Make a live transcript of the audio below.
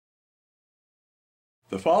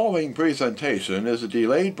The following presentation is a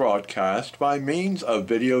delayed broadcast by means of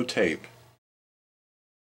videotape.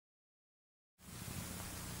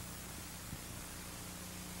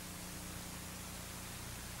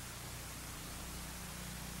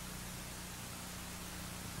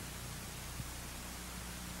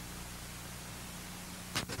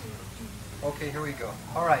 Okay, here we go.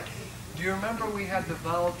 All right. Do you remember we had the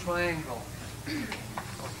vowel triangle?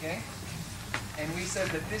 Okay? And we said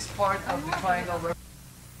that this part of the triangle...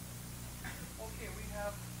 Okay, we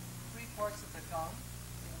have three parts of the tongue.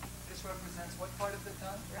 This represents what part of the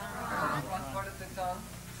tongue? Front part of the tongue,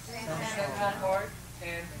 central part,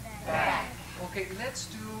 and back. Okay, let's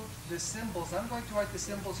do the symbols. I'm going to write the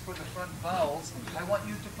symbols for the front vowels. I want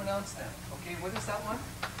you to pronounce them. Okay, what is that one?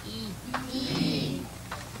 E.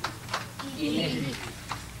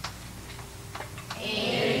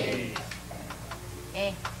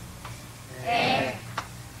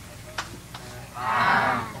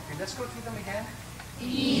 Okay, let's go through them again.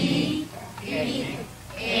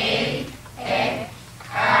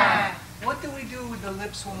 What do we do with the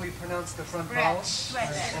lips when we pronounce the front vowels?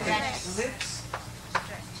 Okay,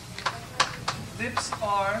 lips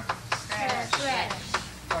are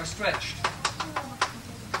stretched.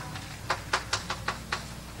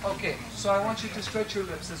 Okay, so I want you to stretch your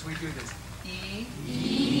lips as we do this. E,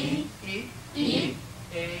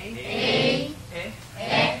 A,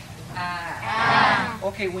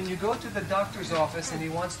 Okay, when you go to the doctor's office and he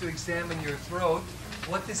wants to examine your throat,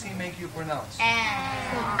 what does he make you pronounce?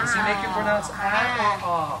 Does he make you pronounce A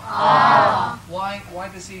or A? Why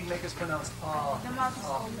does he make us pronounce A?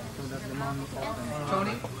 So that the mouth will open.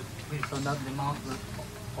 Tony? So that the mouth will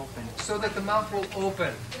open. So that the mouth will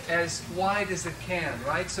open as wide as it can,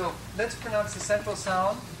 right? So let's pronounce the central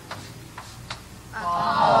sound. Okay,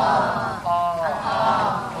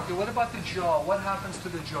 what about the jaw? What happens to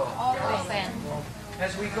the jaw?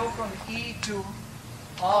 As we go from E to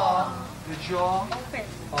A, the jaw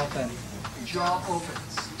opens.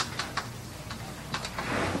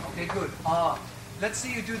 Okay, good. Let's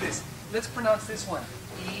see you do this. Let's pronounce this one.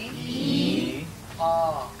 E,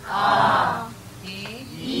 A.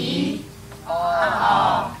 E,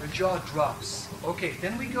 A. The jaw drops. Okay,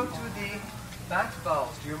 then we go to the back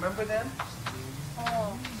vowels. Do you remember them?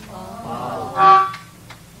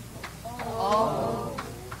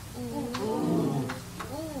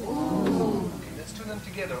 Okay, let's do them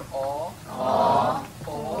together.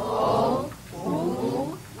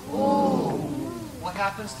 What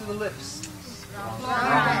happens to the lips?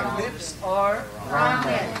 Lips are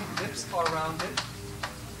rounded. Lips are rounded.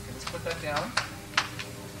 Okay, let's put that down.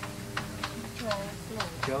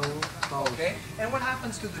 Okay, and what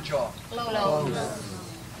happens to the jaw?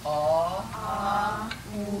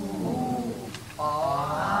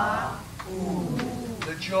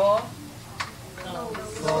 The jaw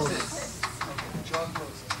closes. Okay, the jaw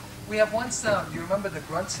closes. We have one sound. Do you remember the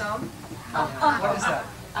grunt sound? What is that?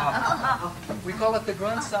 We call it the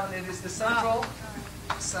grunt sound. It is the central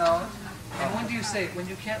sound. And when do you say it? When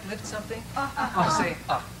you can't lift something? You say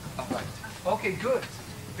up. Right. Okay, good.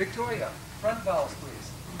 Victoria, front vowels,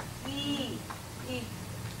 please. E,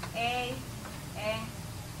 A,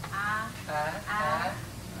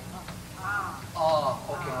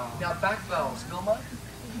 Okay. Now back vowels. Vilma?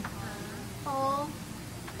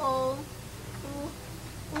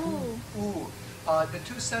 Ooh. The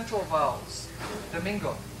two central vowels.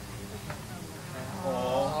 Domingo.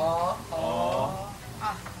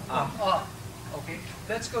 Okay.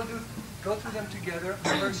 Let's go through them together.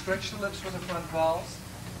 Remember, stretch the lips for the front vowels.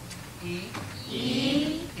 E,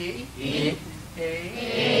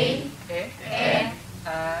 A,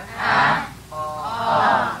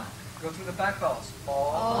 Go through the back vowels.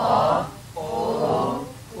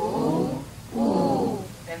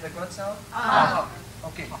 And the grunt sound?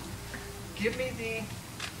 Okay. Give me the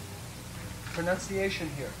pronunciation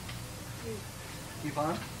here.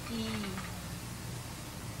 Yvonne?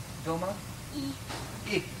 Doma? E.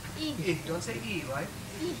 Don't say E, right?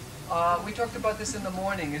 We talked about this in the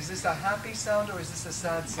morning. Is this a happy sound or is this a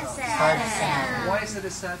sad sound? Sad sound. Why is it a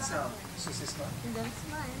sad sound? Susisma?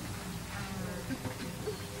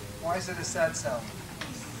 Why is it a sad sound?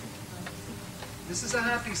 This is a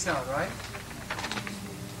happy sound, right?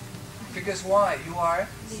 Because why? You are?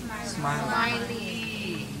 Smiling.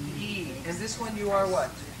 E. And this one you are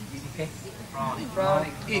what?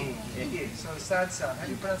 Frowning. E. So sad sound. How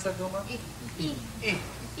do you pronounce that, Doma? E.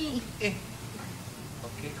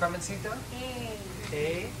 Okay, Carmencita?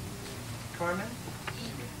 A. Carmen?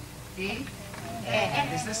 E.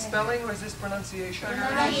 Is this spelling or is this pronunciation?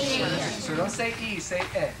 So don't say E, say E.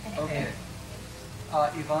 Okay.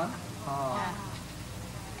 Yvonne?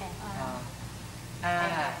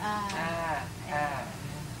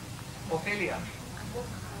 Ophelia.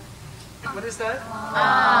 What is that?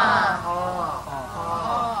 Ah.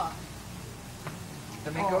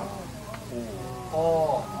 Domingo?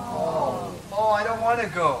 Oh. I don't want to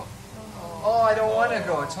go. Oh, I don't want to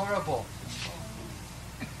go. It's horrible.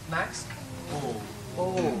 Max? Oh.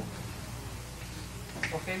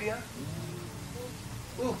 Ophelia?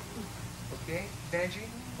 Ooh. Okay. Benji?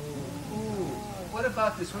 Ooh. What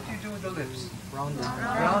about this? What do you do with the lips? Round them.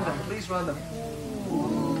 Round them. Please round them.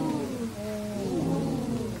 Ooh.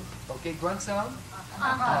 Okay, grunt sound?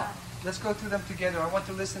 Let's go through them together. I want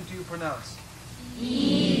to listen to you pronounce.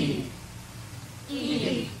 E.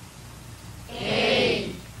 E.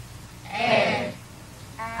 A. N.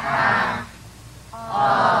 A. O.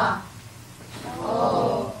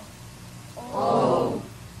 O.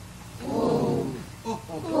 O.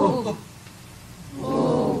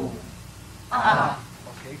 Ooh.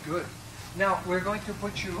 Okay, good. Now, we're going to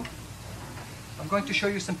put you, I'm going to show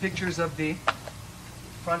you some pictures of the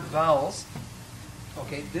front vowels.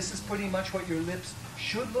 Okay, this is pretty much what your lips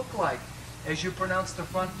should look like as you pronounce the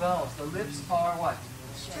front vowels. The lips are what?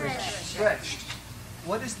 Stretched.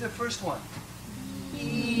 What is the first one?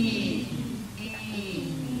 E. E.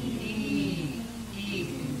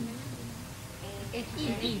 E.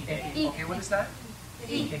 E. Okay, what is that?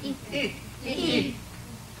 E. E. E.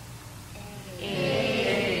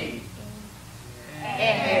 A.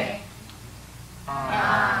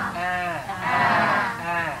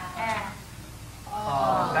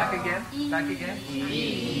 Back again. Back again.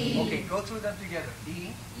 Okay, go through them together.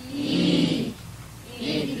 E. E.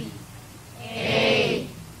 E. A.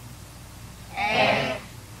 N.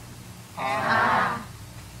 A.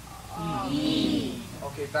 E.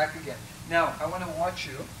 Okay, back again. Now, I want to watch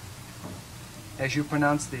you as you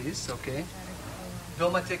pronounce these, okay?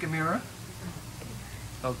 Vilma, take a mirror.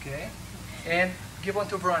 Okay. And give one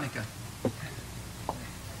to Veronica.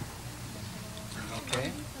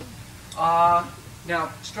 Okay.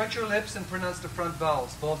 Now, stretch your lips and pronounce the front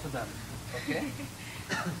vowels, both of them. Okay?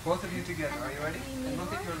 Both of you together. Are you ready? And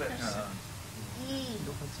look at your lips. E.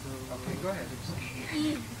 Okay, go ahead.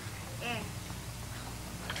 E.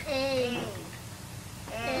 A.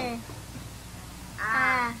 A. A.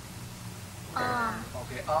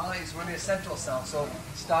 Okay, is really a central sound, so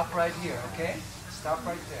stop right here, okay? Stop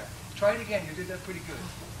right there. Try it again. You did that pretty good.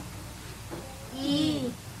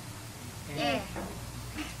 E. A.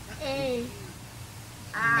 A.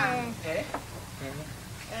 A. Eh?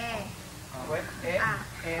 A. What? Eh?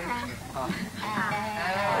 And?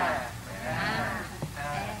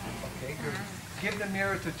 Okay, good. Give the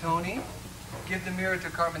mirror to Tony. Give the mirror to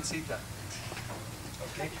Carmencita.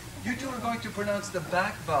 Okay? You two are going to pronounce the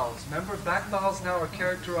back vowels. Remember, back vowels now are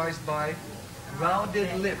characterized by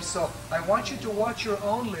rounded lips. So I want you to watch your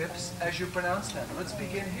own lips as you pronounce them. Let's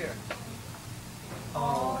begin here.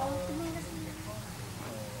 Oh.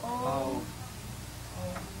 Oh.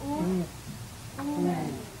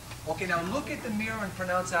 Okay, now look at the mirror and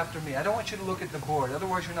pronounce after me. I don't want you to look at the board,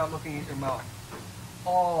 otherwise you're not looking at your mouth.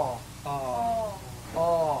 Oh, oh,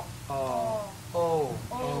 oh, oh, oh,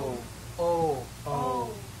 oh, oh,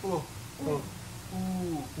 oh, ooh, ooh, ooh,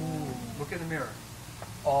 ooh. Look in the mirror.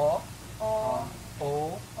 Oh, oh,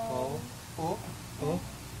 oh, oh, oh, oh,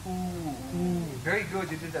 ooh. Very good,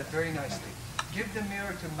 you did that very nicely. Give the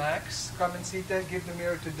mirror to Max, Carmencita, give the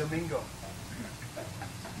mirror to Domingo.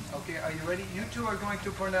 Okay, are you ready? You two are going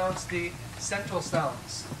to pronounce the central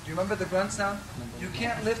sounds. Do you remember the grunt sound? You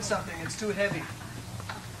can't lift something, it's too heavy.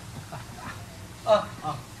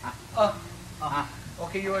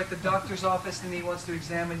 Okay, you're at the doctor's office and he wants to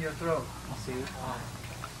examine your throat. See?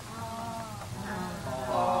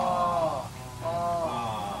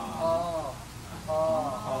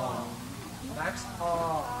 Max?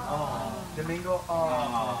 Domingo?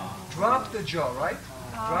 Drop the jaw, right?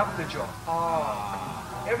 Drop the jaw.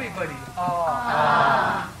 Everybody.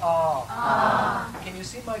 Can you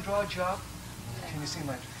see my jaw drop? Can you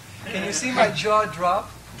see my jaw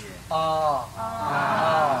drop?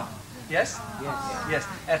 Yes? Yes. Yes.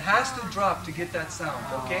 It has to drop to get that sound,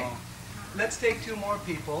 okay? Let's take two more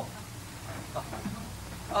people.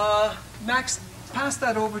 Max, pass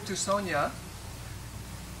that over to Sonia.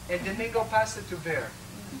 And Domingo, pass it to Ver.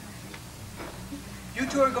 You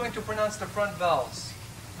two are going to pronounce the front vowels.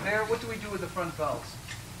 Ver, what do we do with the front vowels?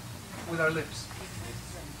 With our lips?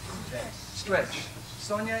 Stretch.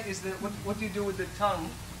 Sonia, what do you do with the tongue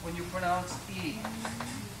when you pronounce E?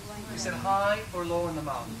 Is it high or low in the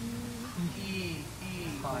mouth? E, E,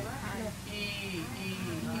 High. E, E,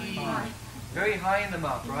 E. Very high in the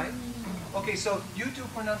mouth, right? Okay, so you two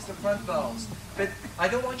pronounce the front vowels. But I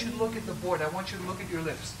don't want you to look at the board. I want you to look at your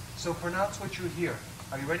lips. So pronounce what you hear.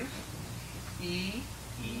 Are you ready? E,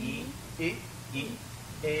 I.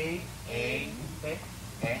 A. A.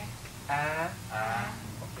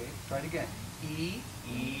 Okay, try it again. I.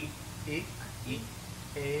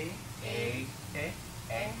 A.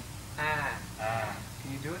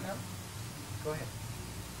 Can you do it now? Go ahead.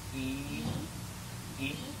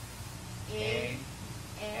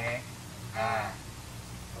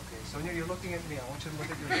 Okay, Sonia, you're looking at me. I want you to look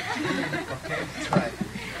at your lips. Okay, that's right.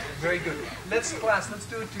 Very good. Let's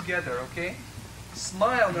do it together, okay?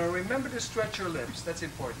 Smile. Now remember to stretch your lips. That's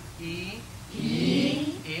important.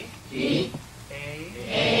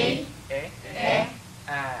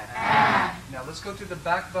 Now let's go to the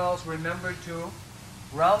back vowels. Remember to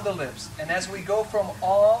round the lips. And as we go from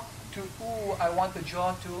aw to oo, I want the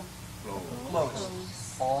jaw to close.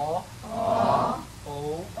 Aw,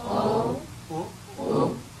 o, oo,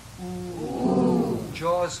 oo.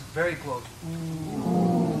 Jaws very close. Ooh.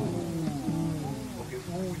 Okay,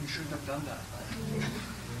 ooh, you shouldn't have done that.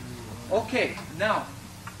 Okay, now,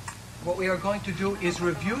 what we are going to do is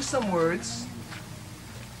review some words.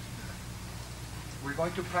 We're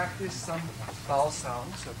going to practice some vowel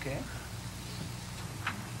sounds, okay?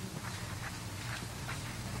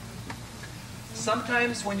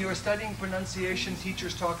 Sometimes when you're studying pronunciation,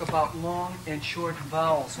 teachers talk about long and short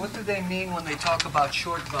vowels. What do they mean when they talk about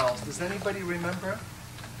short vowels? Does anybody remember?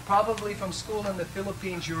 Probably from school in the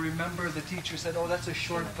Philippines, you remember the teacher said, oh, that's a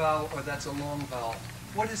short vowel or that's a long vowel.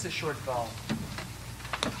 What is a short vowel?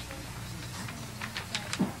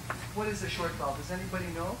 What is a short vowel? Does anybody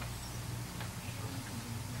know?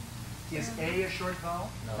 Is A a short vowel?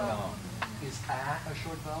 No. Is A a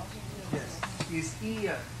short vowel? Yes. Is E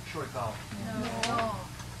a short vowel? No.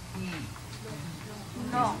 E.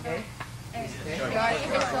 No. Is A? Is A?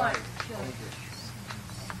 Short.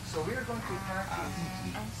 So we are going to practice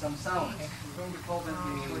some sounds. We're going to call them the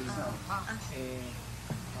short sounds.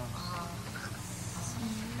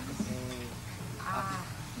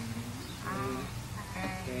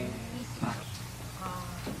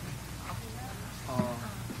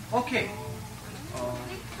 Okay.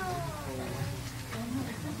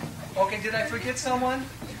 Okay, did I forget someone?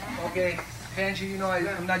 Okay, Panji, you know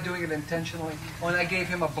I'm not doing it intentionally. Oh, and I gave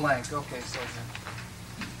him a blank. Okay, so.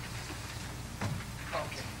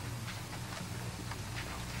 Okay.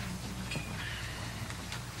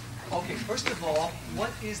 Okay, first of all,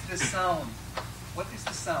 what is the sound? What is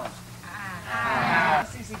the sound?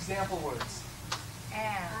 What's these example words?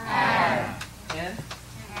 N? M.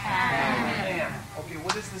 Okay,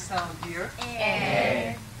 what is the sound here?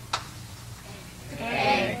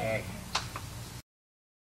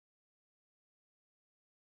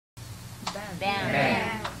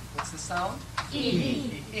 What's the sound?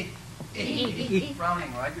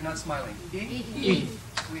 Frowning, right? You're not smiling. We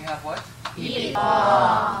have what?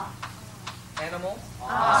 Animal?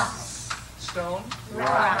 Stone?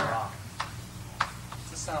 What's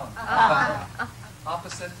the sound?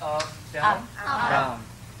 Opposite of down? Down.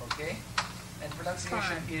 Okay. And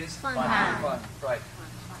pronunciation is Fun. Right.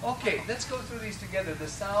 Okay, let's go through these together. The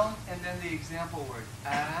sound and then the example word.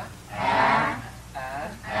 Add,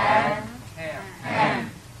 can,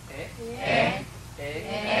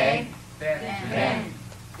 bend,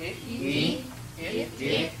 it,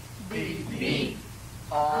 be,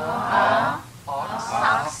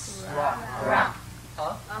 ox, rock,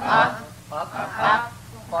 up,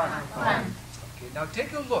 fun. Okay, now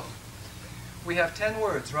take a look. We have 10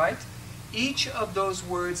 words, right? Each of those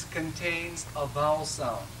words contains a vowel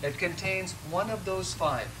sound. It contains one of those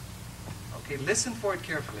 5. Okay, listen for it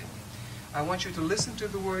carefully. I want you to listen to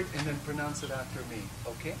the word and then pronounce it after me,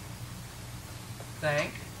 okay?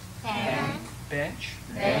 Thank, bench,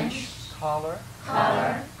 collar,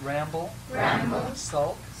 ramble,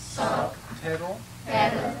 sulk, pedal,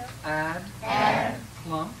 add,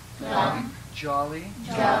 plump, jolly,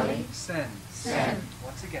 send.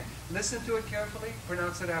 Once again, listen to it carefully,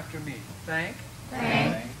 pronounce it after me. Thank,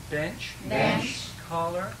 bench,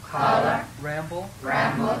 collar, ramble,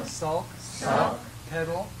 sulk,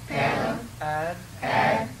 pedal, add,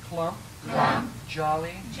 plump,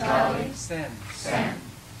 jolly, send.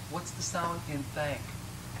 What's the sound in thank?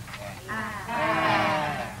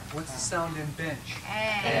 What's the sound in bench?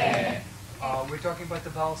 We're talking about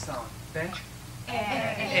the vowel sound. Bench,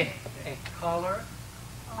 collar,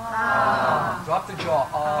 drop the jaw.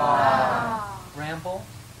 Ramble,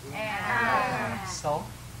 sulk,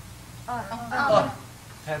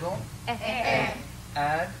 pedal,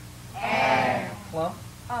 add, plump,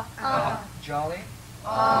 jolly,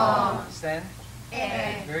 send.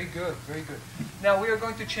 Very good, very good. Now we are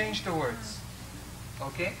going to change the words.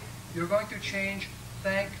 Okay? You're going to change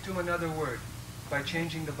thank to another word by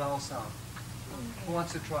changing the vowel sound. Who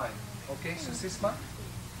wants to try? Okay, so Sisma?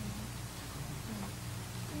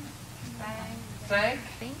 Thank.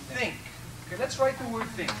 Think. Think. Okay, let's write the word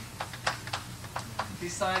think.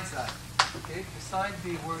 Besides that, okay, beside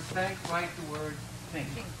the word thank, write the word think.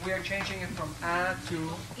 We are changing it from a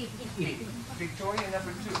to e. Victoria,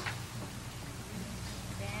 number 2.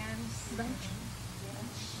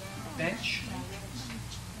 Bench.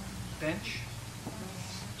 Bench.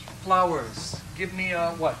 Flowers. Give me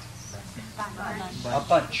a what? A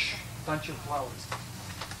bunch. Bunch of flowers.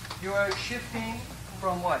 You are shifting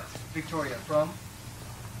from what, Victoria? From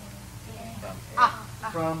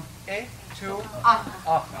A to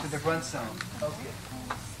to the grunt sound. Okay.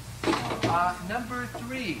 Number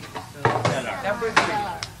 3. Seller. Number 3.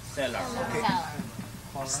 Seller.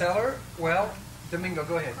 Okay. Seller. Well, Domingo,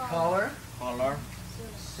 go ahead. Caller. Color.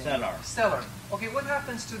 Seller. Seller. Okay, what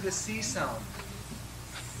happens to the C sound?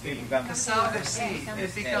 It becomes The sound of C.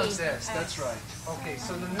 It becomes S. That's right. Okay,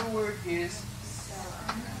 so the new word is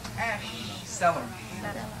seller.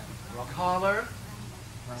 Caller.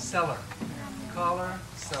 Seller. Caller.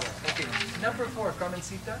 Seller. Okay, number 4,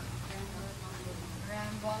 Carmencita.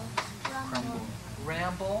 Crumble.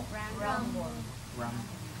 Ramble. Rumble.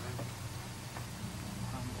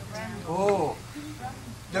 Oh,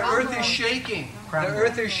 the earth is shaking. The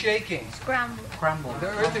earth is shaking. Scramble. Crumble. The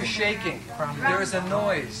earth is shaking. There is a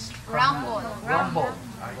noise. Rumble. Rumble.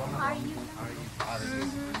 Are you?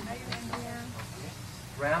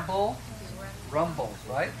 Ramble. Rumble,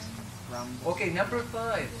 right? Rumble. Okay, number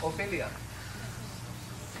 5, Ophelia.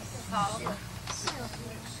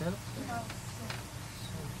 Silk.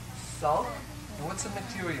 Silk. And what's a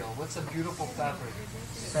material? What's a beautiful fabric?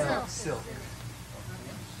 Silk. Silk.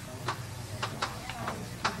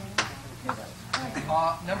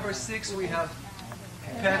 Number 6, we have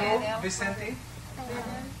pedal. Vicente.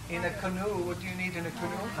 In a canoe, what do you need in a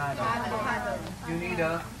canoe? Paddle. You need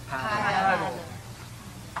a paddle.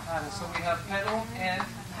 Paddle. So we have pedal and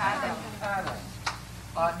paddle.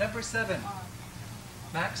 Number 7,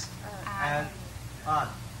 Max. and on.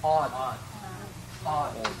 Odd.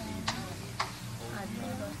 Odd.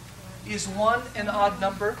 Is 1 an odd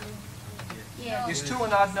number? Yes. Is 2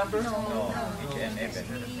 an odd number? No, it's an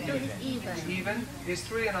even. Even. Even? Is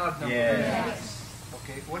 3 an odd number? Yes.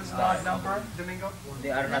 Okay. What is an odd number, Domingo? They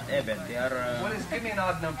are not even. They are. What is? Give me an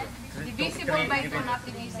odd number. Divisible by 2, not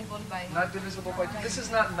divisible by. Not divisible by 2. This is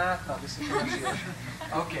not math now. This is pronunciation.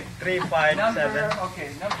 Okay. 3, 5, Number. 7.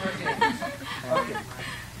 Okay. Number 8. Okay.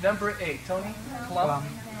 Number 8. Tony. Clump.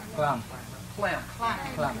 Clamp. Clamp.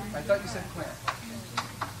 Clamp. I thought you said clamp.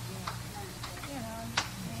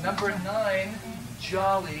 Number 9.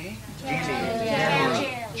 Jolly.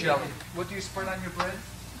 Jelly. What do you spread on your bread?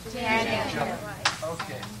 Jelly.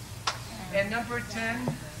 Okay. And number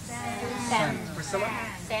 10. Sam. Priscilla.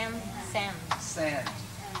 Sam. Sand.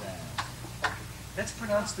 Let's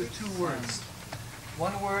pronounce the 2 words.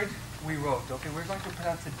 One word we wrote. Okay, we're going to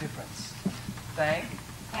pronounce the difference. Thank.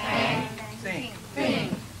 Think.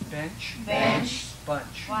 Bench.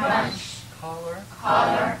 Bunch. Collar.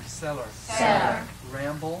 Seller.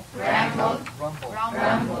 Ramble.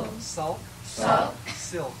 Rumble. Salt.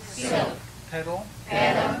 Silk. Pedal.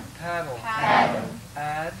 Paddle.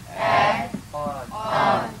 Add.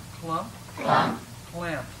 Odd. Clump.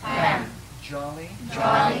 Clamp. Jolly.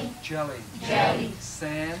 Jelly.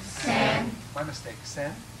 Sand. My mistake.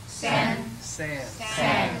 Sand.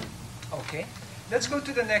 Okay. Let's go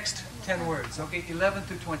to the next 10 words. Okay, 11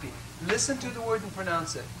 to 20. Listen to the word and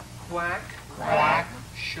pronounce it. Quack.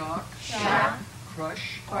 Shock.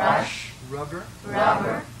 Crush. Rubber.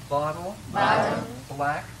 Bottle.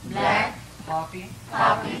 Black. Poppy.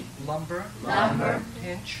 Lumber.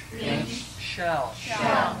 Pinch. Shell.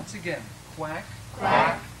 Once again. Quack.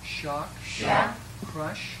 Shock.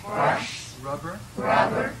 Crush. Rubber.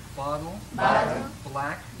 Bottle.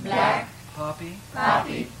 Black. Poppy.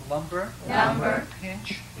 Lumber.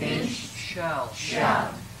 Pinch. Shell.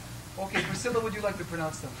 Okay, Priscilla, would you like to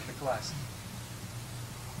pronounce them for the class?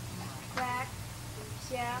 Crack,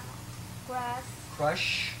 shack, grass,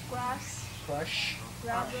 Crush.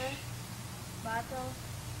 rubber, bottle,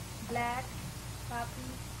 black,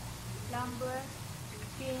 poppy, lumber,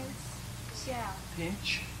 pins, shell.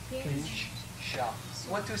 Pinch. Pinch. Shell.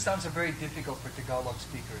 What 2 sounds are very difficult for Tagalog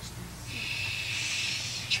speakers?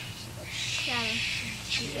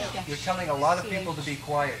 You're telling a lot of people to be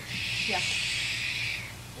quiet.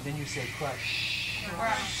 And then you say crush.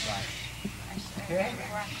 Okay?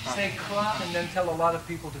 Say crop and then tell a lot of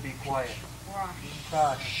people to be quiet.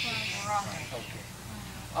 Crush. Okay.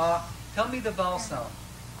 Tell me the vowel sound.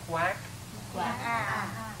 Quack.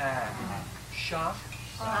 Shock.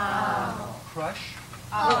 Crush.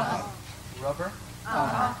 Rubber.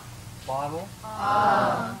 Bottle.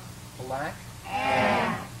 Black.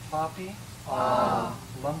 Poppy.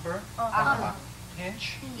 Lumber.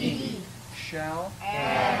 Pinch. Shall.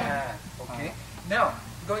 Okay. Now,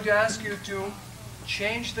 I'm going to ask you to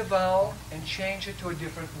change the vowel and change it to a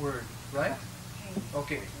different word, right?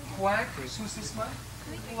 Okay. Quack. Susisma.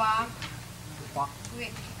 Quack.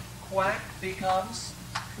 Quick. Quack becomes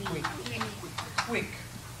quick.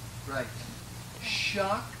 Right.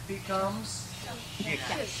 Shock becomes. Shake.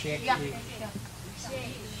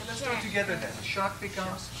 Let's go together then. Shock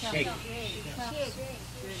becomes. Shake.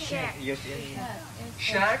 Shack. Use in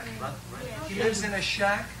Shack. He lives in a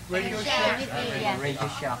shack. Radio shack. Radio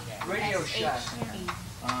Shack. Radio shack.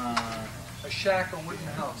 Uh, A shack, a wooden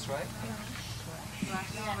house, right?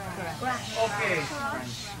 Okay.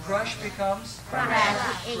 Crush becomes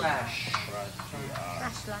crash.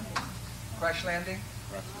 Crash landing.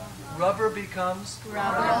 Rubber becomes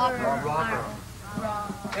rubber.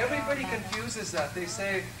 Everybody confuses that. They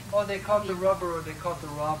say, oh, they caught the rubber or they caught the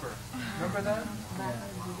robber. Remember that?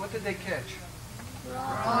 What did they catch?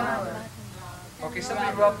 Okay,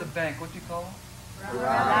 somebody robbed the bank. What do you call them?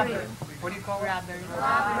 What do you call it?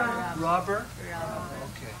 Robber.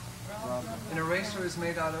 Okay. An eraser is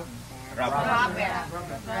made out of rubber.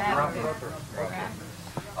 rubber. Okay.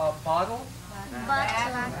 Bottle.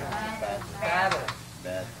 Battle.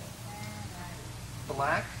 Bad.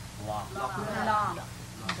 Black. Lock.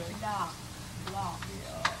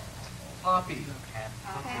 Poppy.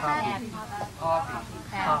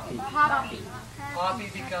 Poppy. Poppy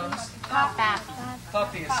becomes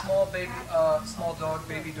puppy. A small baby, small dog,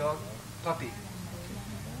 baby dog. Puppy.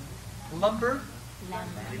 Lumber.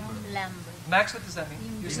 Max, what does that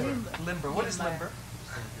mean? You said limber. What is limber?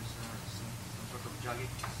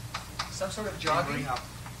 Some sort of jogging.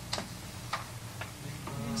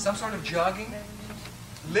 Some sort of jogging.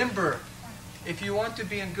 Limber. If you want to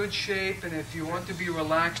be in good shape and if you want to be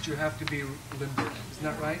relaxed, you have to be limber. Isn't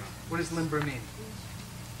that right? What does limber mean?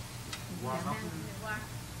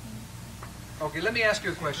 Okay, let me ask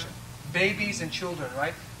you a question. Babies and children,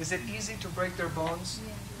 right? Is it easy to break their bones?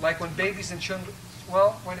 Like when babies and children...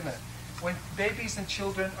 Well, wait a minute. When babies and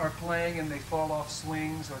children are playing and they fall off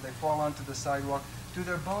swings or they fall onto the sidewalk, do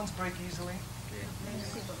their bones break easily?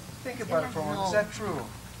 Think about it for a moment. Is that true?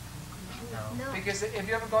 Because if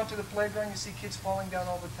you ever gone to the playground, you see kids falling down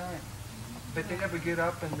all the time. But they never get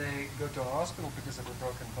up and they go to a hospital because of a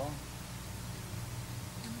broken bone.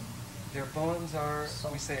 Their bones are,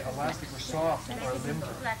 we say, elastic or soft or limber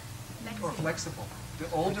or flexible. The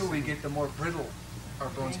older we get, the more brittle our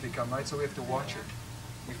bones become, right? So we have to watch it.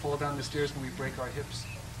 We fall down the stairs and we break our hips.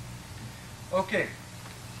 Okay.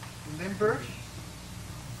 Limber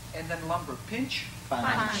and then lumber. Pinch.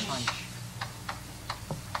 Punch.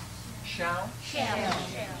 Shall.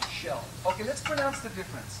 Shell. Okay, let's pronounce the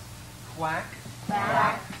difference. Quack.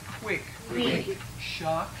 Quick.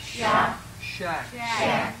 Shock. Shack.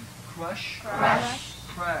 Crush.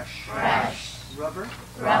 Crash. Rubber.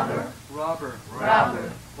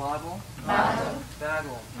 Robber. Bottle.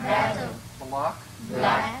 Battle. Block.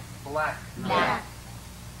 Black.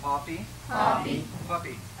 Poppy.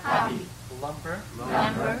 Puppy. Lumber.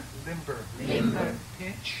 Limber.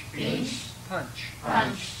 Pinch. Punch.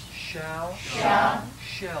 Shall.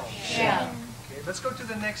 Shell. Okay, let's go to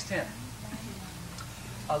the next 10.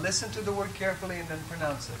 Listen to the word carefully and then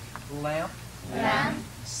pronounce it. Lamp.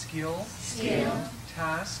 Skill.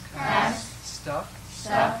 Task. Stuff.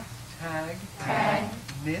 Tag.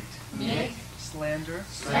 Knit. Slander.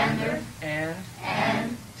 And.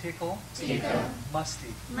 Tickle. Musty.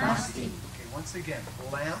 Okay, once again.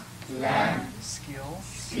 Lamp. Skill.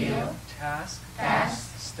 Task.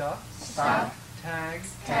 Stuff. Tag.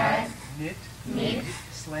 Knit.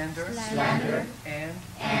 Slander. And.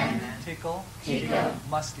 Tickle.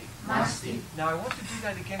 Musty. Now I want to do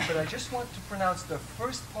that again, but I just want to pronounce the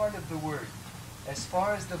first part of the word as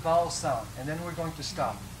far as the vowel sound, and then we're going to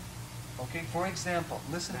stop. Okay, for example,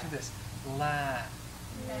 listen to this. La.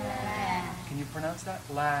 Can you pronounce that?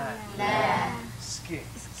 La. Skip.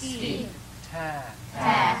 Tag.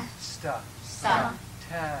 Stuff.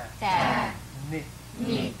 Tag. Knit.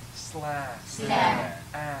 Slash.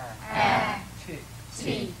 Tick.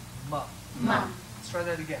 Muff. Let's try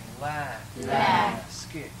that again. La.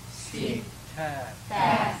 Skip. Tag.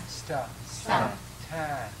 Stuff.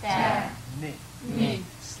 Tag. Knit.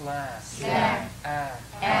 Slash.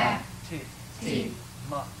 Tick.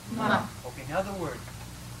 Muff. Okay, now the word.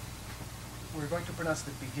 We're going to pronounce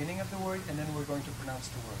the beginning of the word and then we're going to pronounce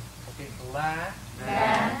the word. Okay, la.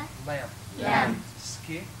 Lamp.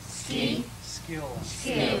 Skip. Skill.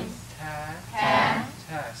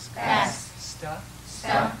 Task. Stuff.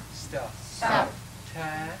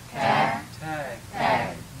 Tag.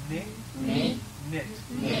 Knit.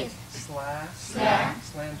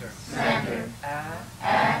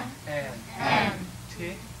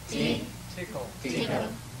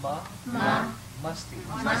 Musty.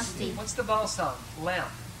 Musty. What's the vowel sound? Lamp.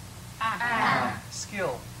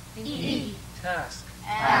 Skill. E. Task.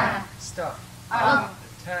 Stuff. O.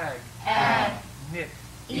 Tag. Knit.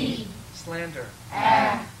 E. Slander.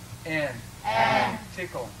 And.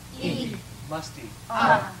 Tickle. E. Musty.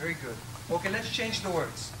 Very good. Okay, let's change the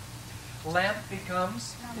words. Lamp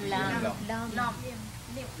becomes. Lamp.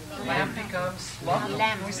 Lamp becomes. Lump.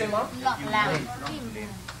 Lamp. Can we say lump? Lamp.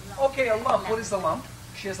 Okay, a lump. What is a lump?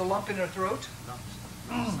 She has a lump in her throat.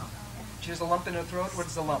 She has a lump in her throat. What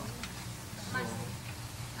is a lump?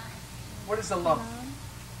 What is a lump?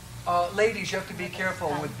 Ladies, you have to be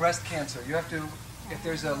careful with breast cancer. You have to, if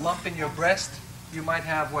there's a lump in your breast, you might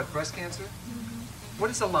have what? Breast cancer?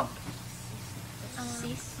 What is a lump?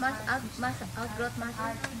 Outgrowth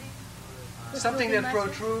muscle. Something that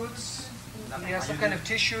protrudes. Yeah, some kind of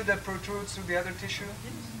tissue that protrudes through the other tissue.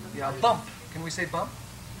 Yeah, bump. Can we say bump?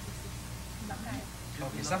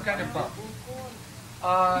 Okay, some kind of bump.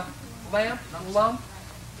 Lamp, lump,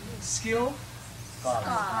 skill.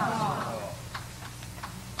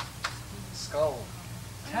 Skull.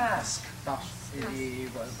 Task. Tusk.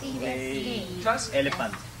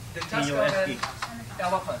 Elephant. The tusk of an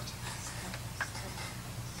elephant.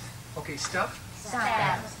 Okay, stuff.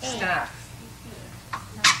 Staff.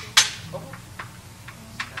 Oh.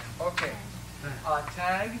 Okay.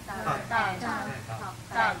 Tag.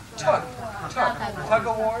 Tug. Tug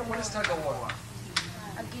of war. What is tug of war?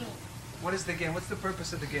 What is the game? What's the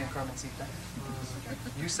purpose of the game, Carmencita?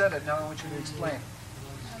 You said it. Now I want you to explain.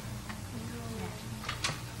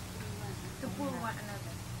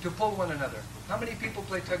 To pull one another. How many people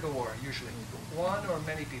play tug of war usually? One or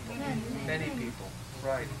many people? Many people.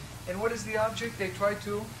 Right. And what is the object? They try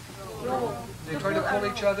to pull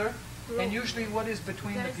each other. And usually what is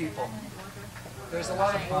between the people? There's a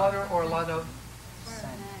lot of water or a lot of,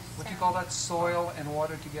 what do you call that? Soil and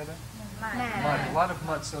water together? Mud. A lot of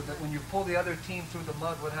mud, so that when you pull the other team through the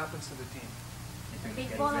mud, what happens to the team?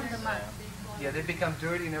 Yeah, they become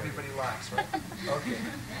dirty and everybody laughs, right? Okay.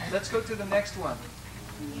 Let's go to the next one.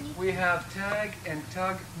 We have tag and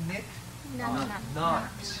tug, knit, knot.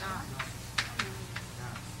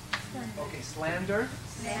 Okay, slander,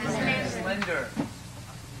 slender.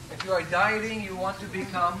 If you are dieting, you want to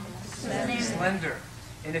become slender.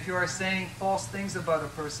 And if you are saying false things about a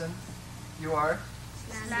person, you are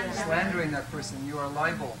slandering that person. You are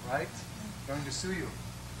liable, right? Going to sue you.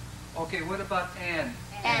 Okay, what about and?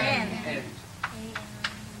 And.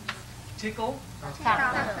 Tickle?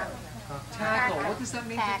 Tackle. What does that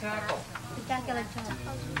mean to tackle?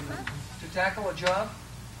 To tackle a job?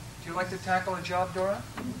 Do you like to tackle a job, Dora?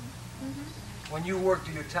 When you work,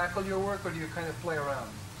 do you tackle your work or do you kind of play around?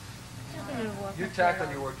 You tackle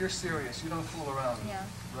your work. You're serious. You don't fool around. Yeah.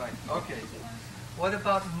 Right. Okay. What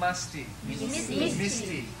about musty?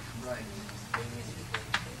 Misty. Right.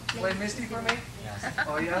 Play Misty for me?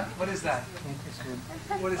 Oh yeah? What is that?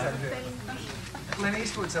 What is that? Clint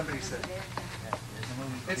Eastwood, somebody said.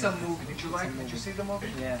 It's a movie. Did you see the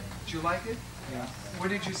movie? Yeah. Did you like it? Yeah. Where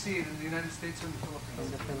did you see it? In the United States or in the Philippines?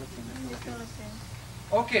 In the Philippines.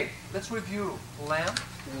 Okay, let's review. Lamp.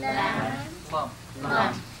 Lump.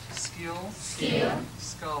 Skill.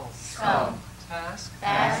 Skull. Task.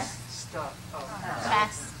 Stuff.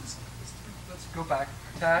 Let's go back.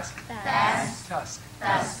 Task. Tusk.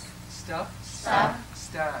 Stuff.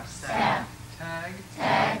 Staff. Tag.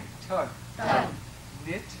 Tug.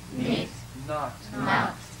 Knit. Knot.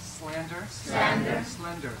 Slander. Slender.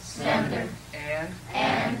 And.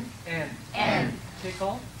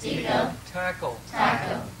 Tickle. Tackle.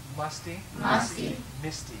 Musty.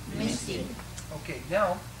 Misty. Okay,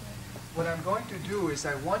 now what I'm going to do is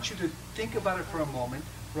I want you to think about it for a moment.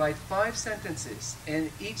 Write 5 sentences,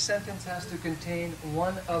 and each sentence has to contain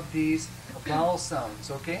one of these vowel sounds,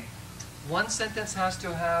 okay? One sentence has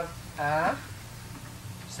to have a.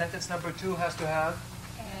 Sentence number 2 has to have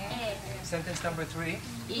sentence number 3.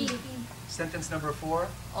 Sentence number 4.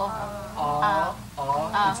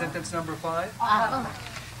 And sentence number 5.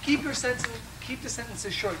 Keep the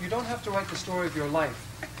sentences short. You don't have to write the story of your life.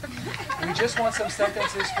 We just want some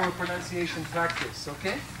sentences for pronunciation practice,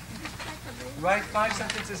 okay? Write 5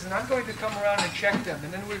 sentences, and I'm going to come around and check them,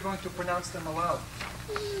 and then we're going to pronounce them aloud.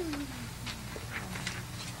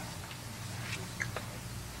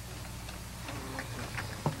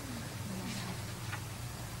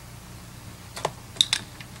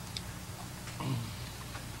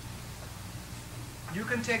 You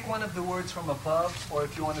can take one of the words from above, or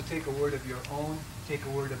if you want to take a word of your own, take a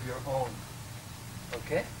word of your own.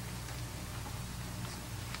 Okay?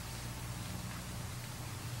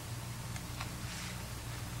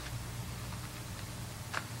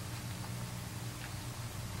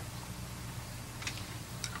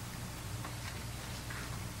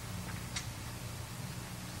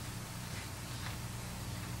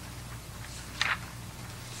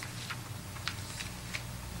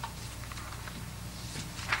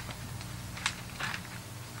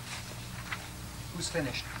 Who's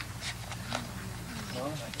finished? No?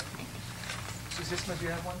 Susisma, do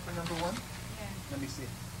you have one for number one? Let me see.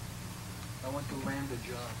 I want to land a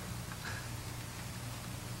job.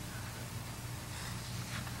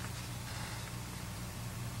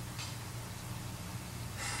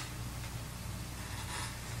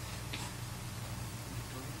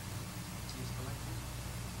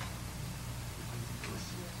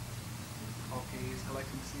 Okay, he's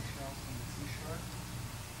collecting seashells from the seashore.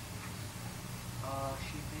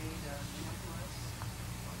 She made a necklace.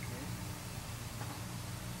 Okay.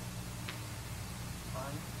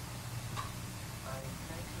 I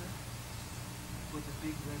thank her for the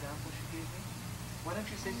big red apple she gave me. Why don't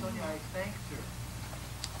you say, Sonia, I thanked her.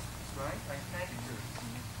 Right? I thanked her.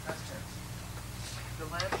 That's tense.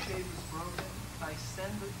 The lampshade was broken. I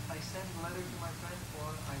send a letter to my friend,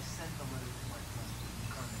 or I sent a letter to my friend.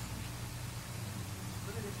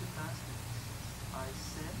 Put it into past tense. I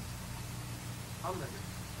sent a letter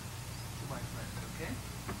to my friend, okay?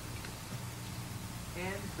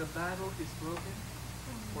 And the battle is broken,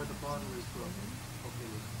 or the bottle is broken. Okay,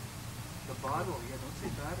 listen. The bottle, yeah, don't say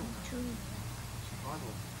battle now.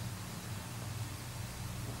 Bottle.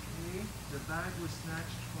 Okay, the bag was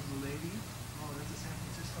snatched from the lady. Oh, that's a San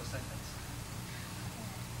Francisco sentence.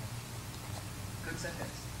 Good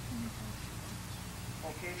sentence.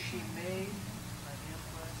 Okay, she made an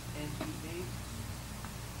empress and he ate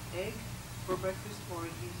egg for breakfast, or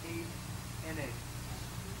he ate an egg.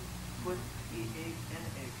 Put he ate an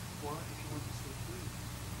egg, or if you want to say three,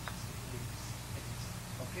 just say eggs.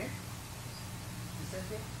 Okay? The same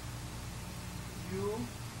thing? You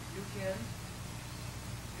can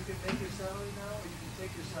make your salary now, or you can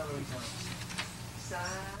take your salary now. Sa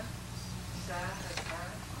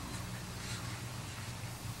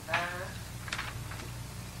has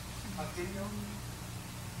Aquino.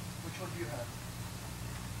 Which one do you have?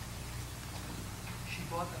 She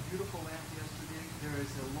bought a beautiful lamp yesterday. There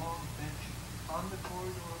is a long bench on the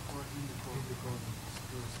corridor or in the corridor.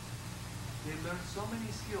 They learned so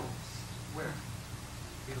many skills. Where?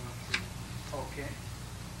 Okay.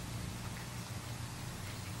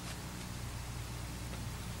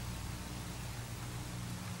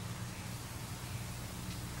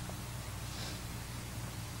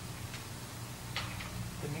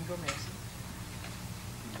 Domingo Mason.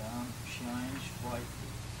 The lamp shines brightly.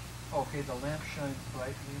 Okay, the lamp shines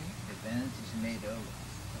brightly. The bench is made of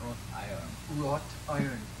wrought iron. Wrought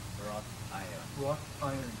iron. Wrought iron. Wrought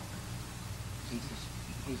iron. His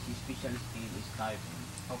special skill is typing.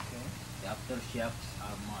 Okay. The aftershocks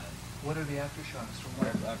are mild. What are the aftershocks? From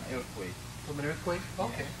where? An earthquake. From an earthquake?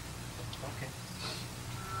 Okay. Okay.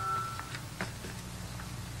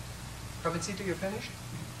 Provincito, you're finished?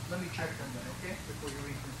 Let me check them then, okay? Before you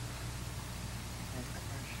read them.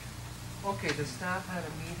 Okay, the staff had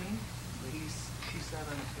a meeting. She sat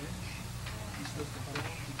on a bench. He took the phone.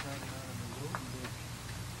 He tied it out on the rope.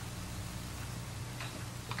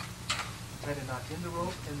 Tied a knot in the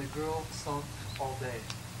rope, and the girl sulked all day.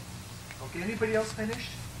 Okay, anybody else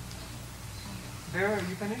finished? Vera, are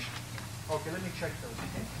you finished? Okay, let me check those,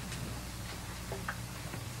 okay?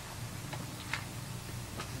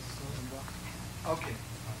 Okay.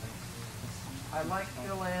 I like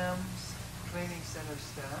Phil Lamb's training center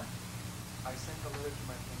staff. I sent a letter to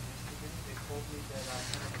my friend yesterday. They told me that I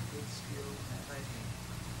have a good skill in typing.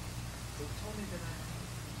 They told me that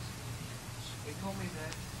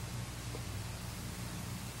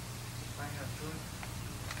I have good.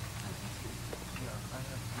 Yeah,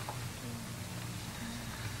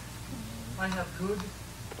 I have good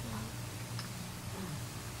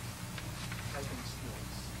typing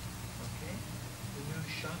skills. Okay? The news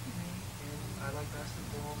shocked me, and I like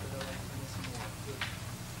basketball, but I like tennis more. Good.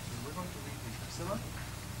 So we're going to read these. Priscilla,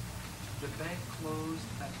 the bank closed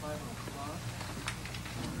at 5 o'clock.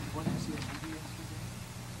 You want to see a movie yesterday?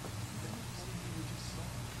 What movie you just saw?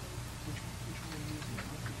 Which one are you using?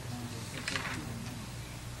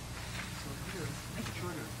 So here, it's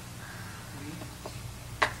shorter. We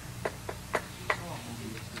saw a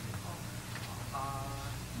movie yesterday.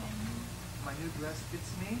 My new dress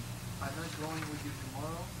fits me. I'm not going with you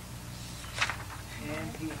tomorrow. And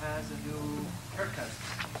he has a new haircut.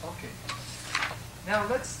 Okay. Now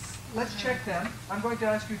let's check them. I'm going to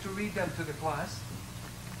ask you to read them to the class.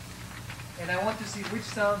 And I want to see which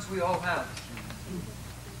sounds we all have.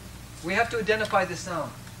 We have to identify the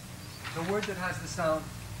sound. The word that has the sound.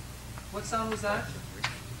 What sound was that?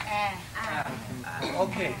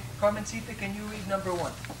 Okay. Carmencita, can you read number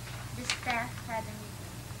 1? The staff had a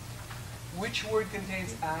meeting. Which word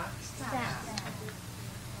contains a? Staff.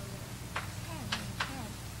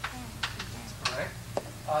 Correct.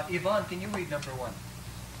 Yvonne, can you read number 1?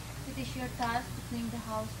 It is your task to clean the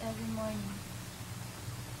house every morning.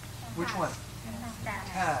 Which one?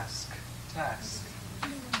 Task. Task.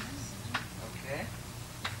 Okay.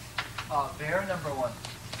 Bear number 1.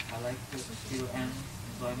 I like to skill and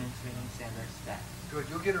employment training center staff. Good.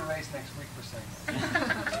 You'll get a raise next week for saying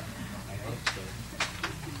that. I hope so.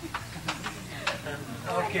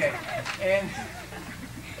 Okay. And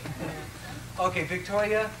okay,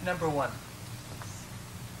 Victoria, number 1.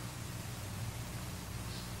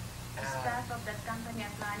 The staff of that company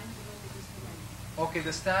are planning to go to Disneyland. Okay,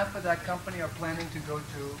 the staff of that company are planning to go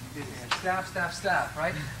to Disneyland. Staff,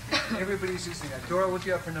 right? Everybody's using that. Dora, what do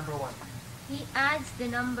you have for number 1? He adds the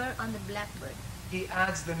number on the blackboard. He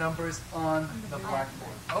adds the numbers on the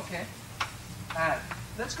blackboard. Okay. Add.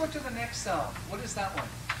 Let's go to the next sound. What is that one?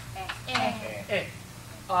 Eh.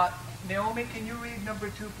 Naomi, can you read number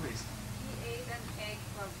 2, please? He ate an egg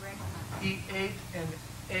for breakfast. He ate an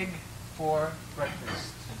egg for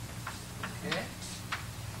breakfast. Okay.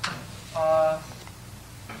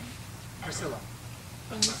 Priscilla.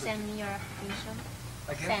 Can you send me your application?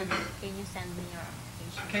 Again, Can you send me your application?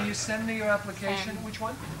 can you send me your application? Send. Which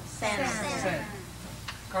one? Send. Send.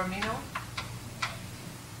 Carmino?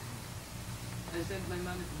 I sent my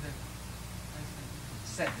money to them.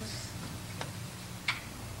 Send.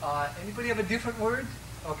 Anybody have a different word?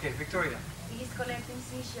 Okay, Victoria. He is collecting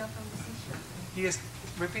seashell from the seashore. He is,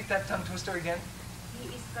 repeat that tongue twister again. He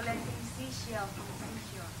is collecting seashell from the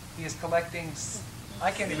seashore. He is collecting,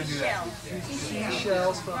 I can't even do that.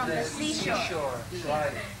 Seashells from the seashore.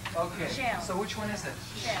 Right. Okay. Shell. So which one is it?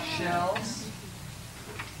 Shell. Shells.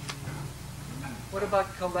 What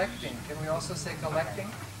about collecting? Can we also say collecting?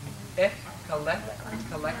 Collecting.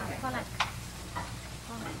 Collect.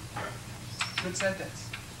 Good sentence.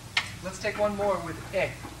 Let's take one more with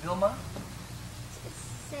Vilma?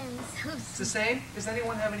 It's the same? Does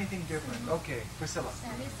anyone have anything different? Okay, Priscilla.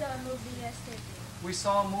 We saw a movie yesterday. We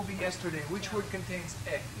saw a movie yesterday. Which word contains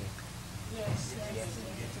Yes.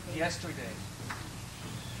 Yesterday.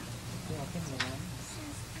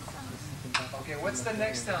 Okay, what's the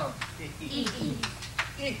next sound? E.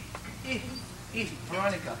 E.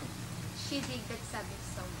 Veronica. She dig that subject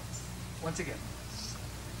so much. Once again.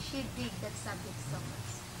 She dig that subject so much.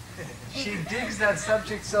 She digs that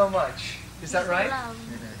subject so much. Is that right?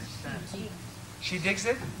 Dig. She digs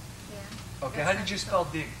it? Yeah. Okay, how did you spell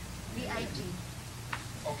dig? D-I-G.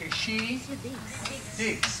 Okay, she She digs.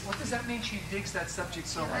 digs. What does that mean, she digs that subject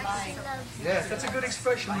so much? Like, Yes, that's a good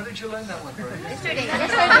expression. Where did you learn that one, Veronica? yesterday.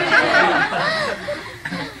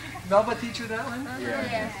 Melba teach you that one?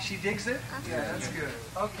 Yeah. She digs it? Yeah, that's good.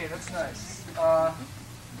 Okay, that's nice.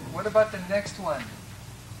 What about the next one?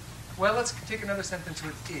 Well, let's take another sentence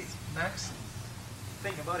with E. Max?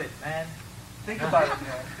 Think about it, man. Think about it,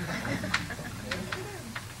 man.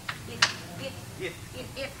 It.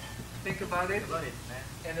 Think about it. Think about it, man.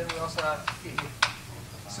 And then we also have E.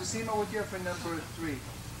 Susima, what do you have for number 3? You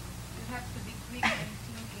have to be quick and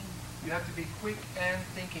thinking. You have to be quick and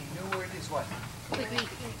thinking. New word is what? Quick.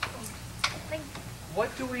 What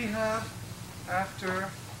do we have after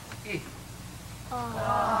E?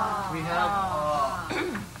 Oh. We have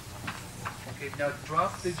Okay, now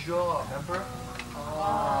drop the jaw, remember?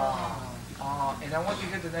 And I want you to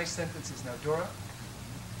hear the nice sentences now. Dora?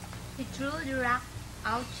 He threw the rock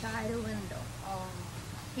outside the window.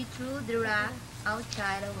 He threw the rock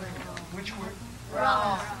outside the window. Which word?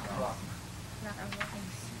 Rock. Rock. Not a rock.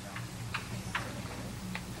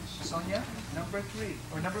 Sonia? Number 3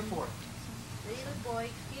 or number 4? The little boy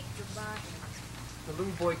kicked the bottom. The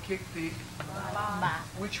little boy kicked the... Back.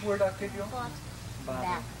 Which word, Octavio?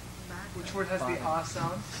 Back. Which word has the ah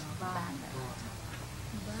sound?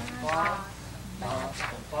 Bottle.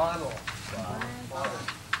 Bottle.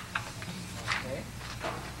 Okay.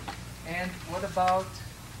 And what about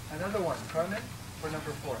another one? Carmen? For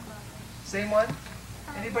number 4. Same one?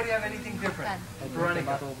 Anybody have anything different?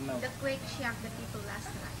 Veronica. The quake shocked the people last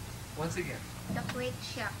night. Once again. The quake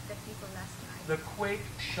shocked the people last night. The quake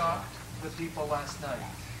shocked the people last night.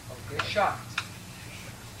 Okay, shocked.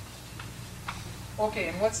 Okay,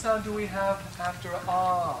 and what sound do we have after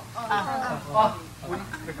ah?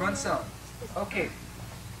 The grunt sound. Okay.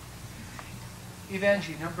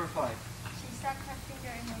 Evangie, number 5. She stuck her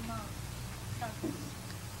finger in her mouth.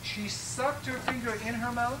 She sucked her finger in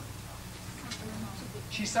her mouth?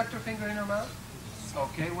 She sucked her finger in her mouth?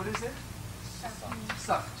 Okay, what is it?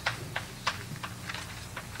 Sucked.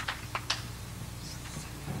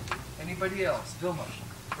 Anybody else? Vilma,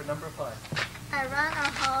 for number 5. I run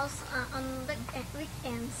our house on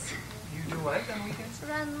weekends. You do what on weekends?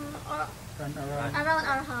 Run Run around. around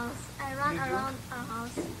our house. I run You do? around our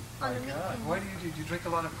house on My the God, weekends. why do you drink a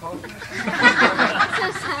lot of coffee?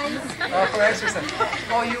 Exercise. Oh, for exercise.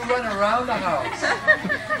 Oh, you run around the house. Around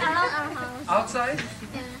our house. Outside?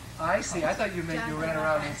 Yeah. I see. I thought you meant you ran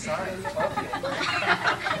around inside. Okay.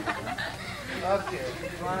 Okay.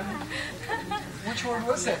 Run. Which word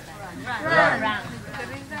was it? Run.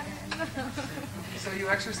 So you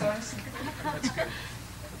exercise? That's good.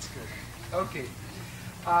 That's good. Okay.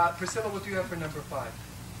 Priscilla, what do you have for number 5?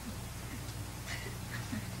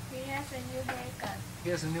 He has a new haircut. He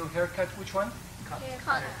has a new haircut. Which one?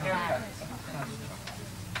 Haircut. Haircut.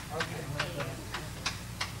 Okay.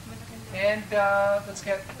 And let's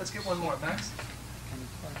get one more, Max.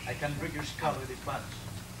 I can break your skull with a punch.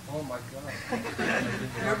 Oh my God!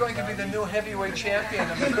 You're going to be the new heavyweight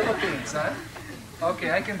champion of the Philippines, huh?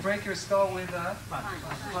 Okay, I can break your skull with a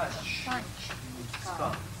punch.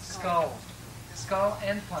 Skull. Skull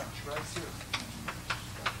and punch, right too.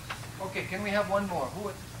 Okay, can we have one more?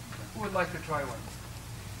 Who would like to try one?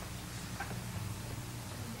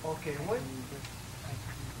 Okay, what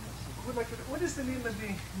would like to? What is the name of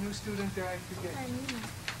the new student there? I forget.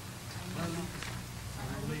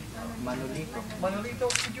 Manolito. Manolito,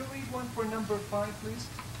 could you read one for number 5, please?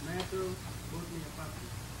 Michael bought me a puppy.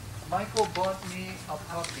 Michael bought me a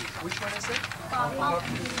puppy. Which one is it?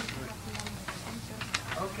 Puppy.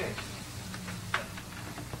 Okay.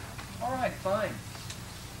 All right, fine.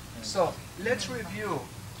 So let's review,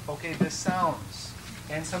 okay, the sounds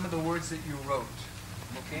and some of the words that you wrote.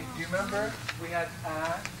 Okay, do you remember we had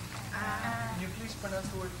can you please pronounce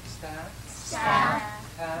the word stat?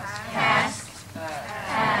 Has.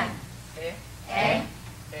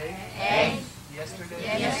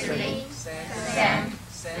 Yesterday. Sam.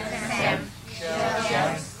 Shall.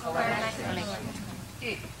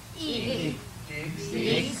 Eat.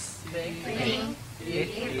 Digs. Think.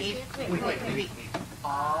 Wait.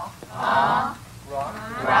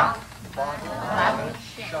 Rock. Bottle.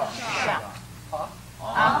 Shop.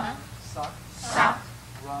 Up. Suck.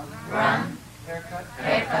 Run. Haircut.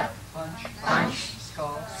 Punch.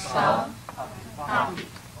 Skull. Puppy.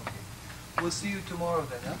 We'll see you tomorrow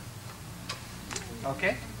then, huh?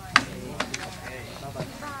 Okay? Bye.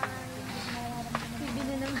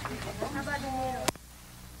 Bibili naman. How about the mirror?